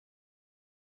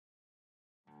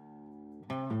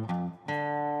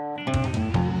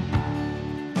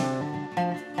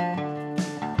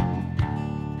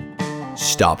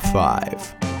Stop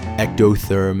 5.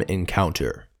 Ectotherm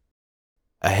Encounter.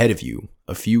 Ahead of you,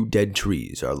 a few dead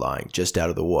trees are lying just out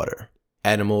of the water.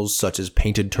 Animals such as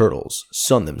painted turtles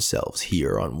sun themselves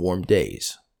here on warm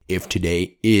days. If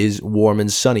today is warm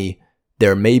and sunny,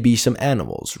 there may be some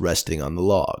animals resting on the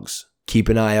logs. Keep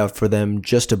an eye out for them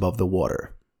just above the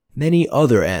water. Many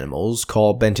other animals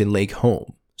call Benton Lake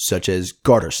home, such as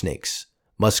garter snakes,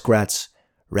 muskrats,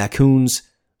 raccoons,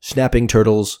 snapping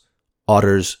turtles,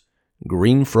 otters,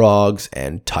 green frogs,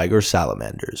 and tiger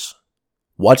salamanders.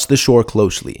 Watch the shore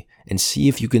closely and see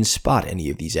if you can spot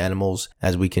any of these animals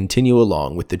as we continue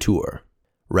along with the tour.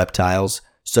 Reptiles,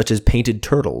 such as painted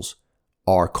turtles,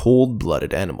 are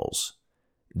cold-blooded animals.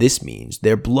 This means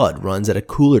their blood runs at a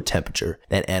cooler temperature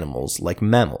than animals like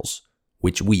mammals,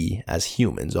 which we as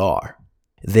humans are.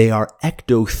 They are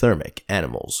ectothermic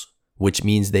animals, which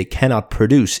means they cannot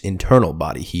produce internal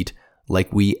body heat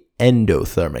like we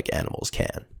endothermic animals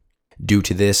can. Due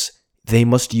to this, they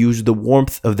must use the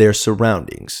warmth of their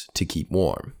surroundings to keep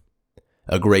warm.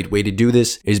 A great way to do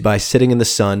this is by sitting in the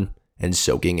sun and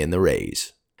soaking in the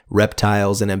rays.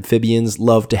 Reptiles and amphibians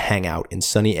love to hang out in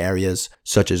sunny areas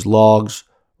such as logs,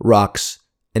 rocks,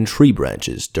 and tree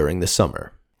branches during the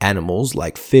summer. Animals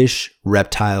like fish,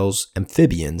 reptiles,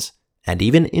 amphibians, and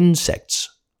even insects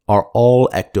are all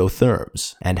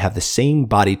ectotherms and have the same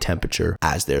body temperature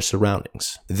as their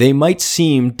surroundings. They might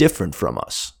seem different from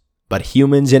us, but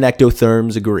humans and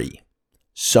ectotherms agree.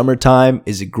 Summertime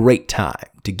is a great time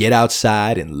to get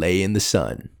outside and lay in the sun.